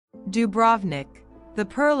Dubrovnik, the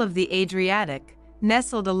pearl of the Adriatic,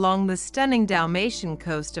 nestled along the stunning Dalmatian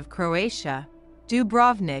coast of Croatia.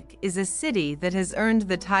 Dubrovnik is a city that has earned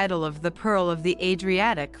the title of the Pearl of the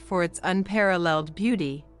Adriatic for its unparalleled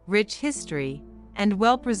beauty, rich history, and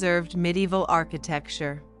well-preserved medieval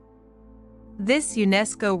architecture. This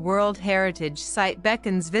UNESCO World Heritage Site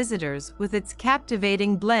beckons visitors with its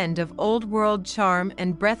captivating blend of old-world charm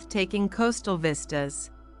and breathtaking coastal vistas.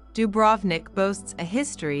 Dubrovnik boasts a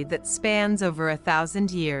history that spans over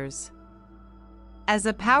 1,000 years. As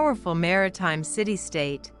a powerful maritime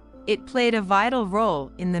city-state, it played a vital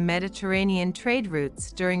role in the Mediterranean trade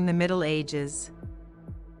routes during the Middle Ages.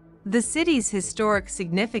 The city's historic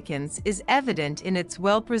significance is evident in its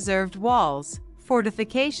well-preserved walls,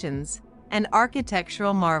 fortifications, and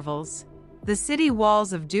architectural marvels. The city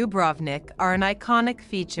walls of Dubrovnik are an iconic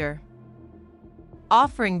feature,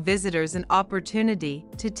 offering visitors an opportunity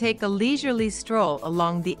to take a leisurely stroll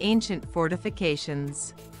along the ancient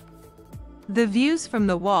fortifications. The views from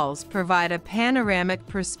the walls provide a panoramic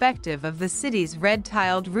perspective of the city's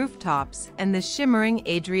red-tiled rooftops and the shimmering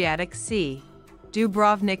Adriatic Sea.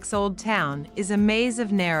 Dubrovnik's Old Town is a maze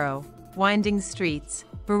of narrow, winding streets,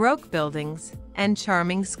 Baroque buildings, and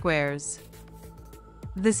charming squares.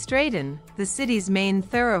 The Straton, the city's main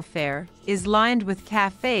thoroughfare, is lined with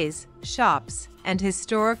cafes, shops, and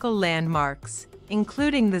historical landmarks,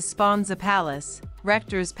 including the Sponza Palace,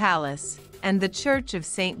 Rector's Palace, and the Church of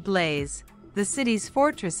St. Blaise. The city's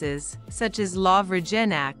fortresses, such as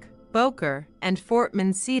Lovregenac, Boker, and Fort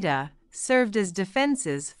Mansita, served as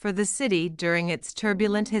defenses for the city during its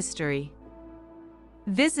turbulent history.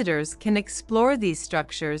 Visitors can explore these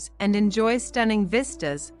structures and enjoy stunning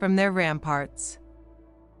vistas from their ramparts.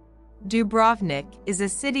 Dubrovnik is a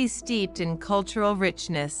city steeped in cultural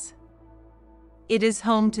richness. It is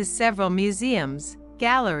home to several museums,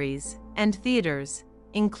 galleries, and theaters,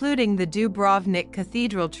 including the Dubrovnik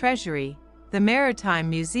Cathedral Treasury, the Maritime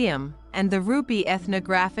Museum, and the Rupi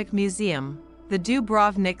Ethnographic Museum. The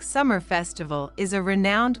Dubrovnik Summer Festival is a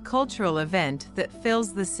renowned cultural event that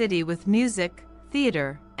fills the city with music,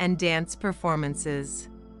 theater, and dance performances.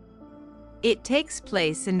 It takes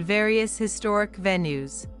place in various historic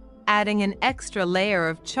venues, adding an extra layer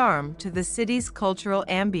of charm to the city's cultural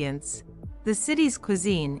ambience. The city's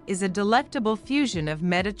cuisine is a delectable fusion of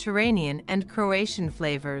Mediterranean and Croatian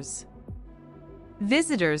flavors.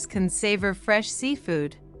 Visitors can savor fresh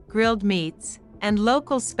seafood, grilled meats, and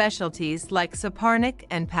local specialties like saparnik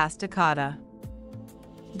and pastacata.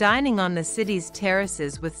 Dining on the city's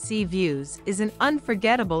terraces with sea views is an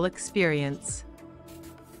unforgettable experience.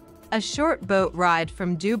 A short boat ride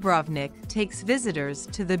from Dubrovnik takes visitors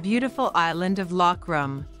to the beautiful island of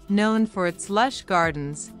Lokrum, known for its lush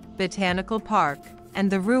gardens, botanical park,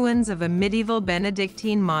 and the ruins of a medieval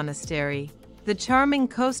Benedictine monastery. The charming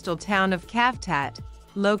coastal town of Cavtat,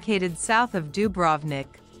 located south of Dubrovnik,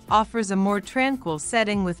 offers a more tranquil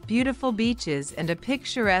setting with beautiful beaches and a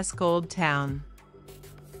picturesque old town.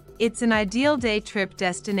 It's an ideal day trip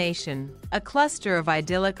destination, a cluster of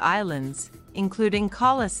idyllic islands, including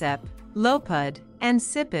Kolasep, Lopud, and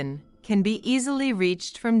Sipin, can be easily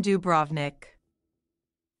reached from Dubrovnik.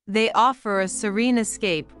 They offer a serene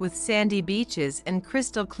escape with sandy beaches and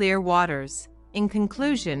crystal-clear waters. In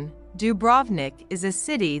conclusion, Dubrovnik is a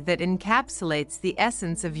city that encapsulates the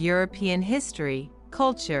essence of European history,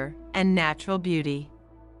 culture, and natural beauty.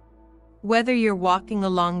 Whether you're walking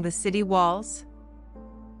along the city walls,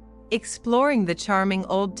 exploring the charming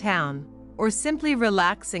old town, or simply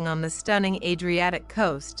relaxing on the stunning Adriatic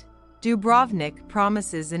coast, Dubrovnik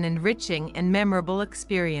promises an enriching and memorable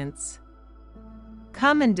experience.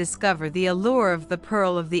 Come and discover the allure of the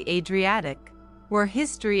Pearl of the Adriatic, where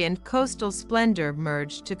history and coastal splendor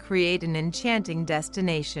merge to create an enchanting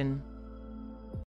destination.